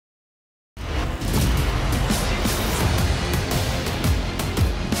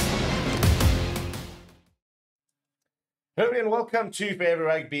Hello and welcome to Forever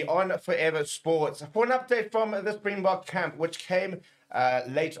Rugby on Forever Sports for an update from the Springbok camp, which came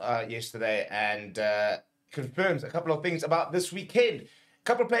late yesterday and confirms a couple of things about this weekend. A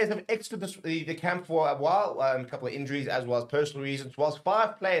couple of players have exited the camp for a while, a couple of injuries as well as personal reasons, whilst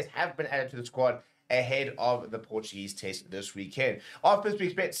 5 players have been added to the squad ahead of the Portuguese test this weekend. Afterwards, we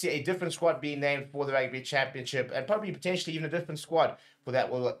expect to see a different squad being named for the Rugby Championship and probably potentially even a different squad for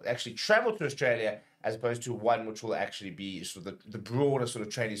that will actually travel to Australia, as opposed to one which will actually be sort of the broader sort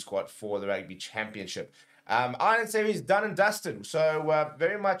of training squad for the Rugby Championship. Ireland series done and dusted, so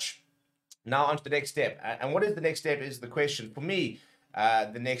very much now on to the next step. And what is the next step is the question. For me,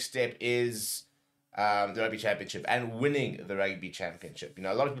 the next step is the Rugby Championship and winning the Rugby Championship. You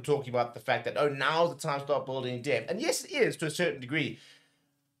know, a lot of people talking about the fact that, oh, now's the time to start building depth. And yes, it is to a certain degree.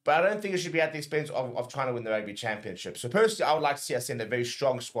 But I don't think it should be at the expense of trying to win the Rugby Championship. So personally, I would like to see us send a very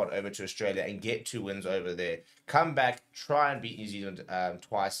strong squad over to Australia and get 2 wins over there. Come back, try and beat New Zealand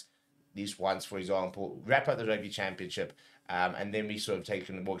twice, at least once, for example. Wrap up the Rugby Championship. And then we sort of take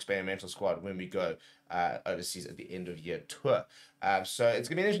in a more experimental squad when we go overseas at the end of year tour. So it's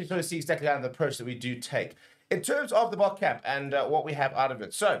going to be interesting to sort of see exactly how the approach that we do take. In terms of the BOK camp and what we have out of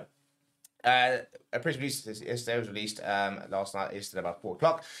it. So, a press release yesterday was released last night, yesterday about 4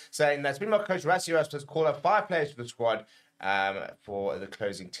 o'clock, saying that Springbok coach Rassie Erasmus has called up 5 players to the squad for the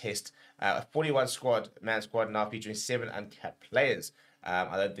closing test. A 41-man squad now featuring 7 uncapped players.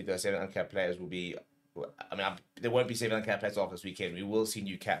 I don't think those 7 uncapped players will be... I mean, there won't be 7 uncapped players after this weekend. We will see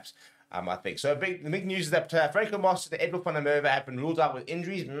new caps, I think. So the big news is that Franco Mostert and Edward van der Merwe have been ruled out with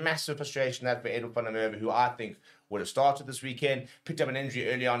injuries. Massive frustration that for Edward van der Merwe, who I think would have started this weekend. Picked up an injury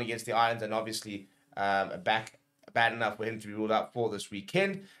early on against the Islands and obviously back bad enough for him to be ruled out for this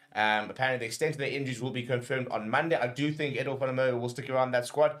weekend. Apparently, the extent of their injuries will be confirmed on Monday. I do think Edward van der Merwe will stick around that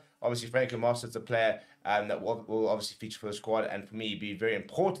squad. Obviously, Franco Mostert's a player that will obviously feature for the squad and for me be very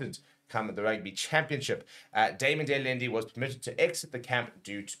important come the Rugby Championship. Damon de Lendi was permitted to exit the camp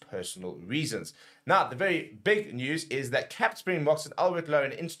due to personal reasons. Now, the very big news is that capped Springboks and Albert Lowe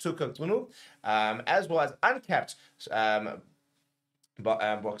and Intutuka Tunu, as well as uncapped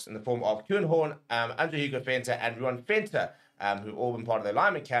box in the form of Kuhn Horn, Andre Hugo Venter, and Ruan Venter, who've all been part of the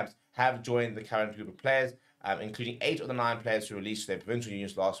alignment camps, have joined the current group of players, including 8 of the 9 players who released their provincial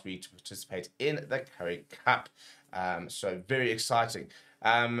unions last week to participate in the Currie Cup. So very exciting.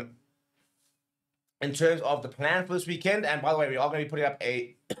 In terms of the plan for this weekend, and by the way, we are going to be putting up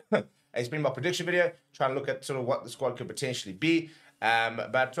a Springbok prediction video, trying to look at sort of what the squad could potentially be.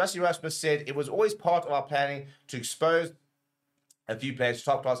 But Rassie Erasmus said it was always part of our planning to expose a few players to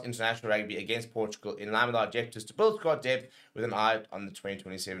top-class international rugby against Portugal in line with our objectives to build squad depth with an eye on the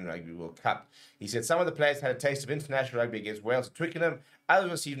 2027 Rugby World Cup. He said some of the players had a taste of international rugby against Wales at Twickenham,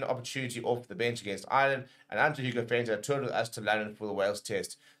 others received an opportunity off the bench against Ireland, and Andre Hugo Venter toured with us to London for the Wales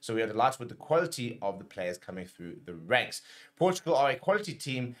test. So we are delighted with the quality of the players coming through the ranks. Portugal are a quality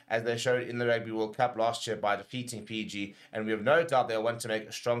team, as they showed in the Rugby World Cup last year by defeating Fiji, and we have no doubt they'll want to make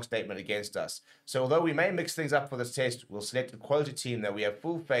a strong statement against us. So although we may mix things up for this test, we'll select a quality team that we have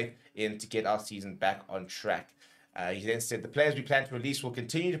full faith in to get our season back on track. He then said the players we plan to release will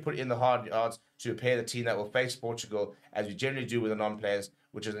continue to put in the hard yards to prepare the team that will face Portugal, as we generally do with the non-players,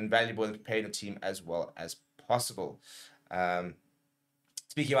 which is invaluable in preparing the team as well as possible.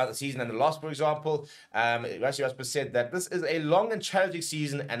 Speaking about the season and the loss, for example, Rassie Erasmus said that this is a long and challenging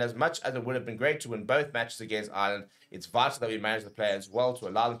season, and as much as it would have been great to win both matches against Ireland, it's vital that we manage the players well to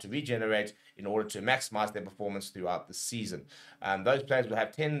allow them to regenerate in order to maximize their performance throughout the season. Those players will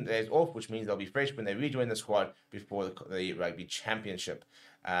have 10 days off, which means they'll be fresh when they rejoin the squad before the Rugby Championship.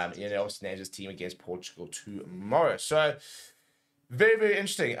 Obviously names his team against Portugal tomorrow. So, very, very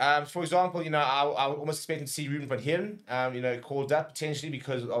interesting. For example, I almost expecting to see Ruben van Heeren, called up potentially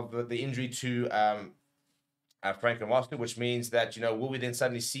because of the injury to Franco Mostert, which means that, will we then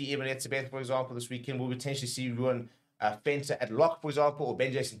suddenly see Evan Etzebeth, for example, this weekend? Will we potentially see Ruan Venter at lock, for example, or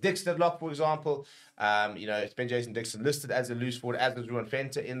Ben Jason Dixon at lock, for example? It's Ben Jason Dixon listed as a loose forward, as is Ruan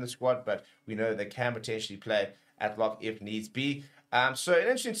Venter in the squad, but we know they can potentially play at lock if needs be. So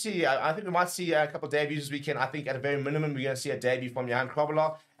interesting to see. I think we might see a couple of debuts this weekend. I think at a very minimum, we're going to see a debut from Johan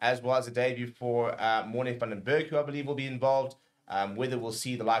Krobelaar, as well as a debut for Morne van den Berg, who I believe will be involved. Whether we'll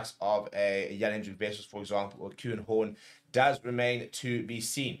see the likes of a Jan Hendrik Wessels, for example, or Kuhn Horn does remain to be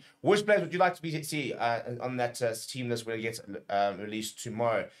seen. Which players would you like to see on that team list when it gets released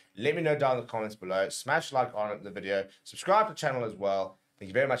tomorrow? Let me know down in the comments below. Smash like on the video. Subscribe to the channel as well. Thank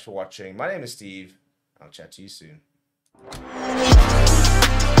you very much for watching. My name is Steve. I'll chat to you soon.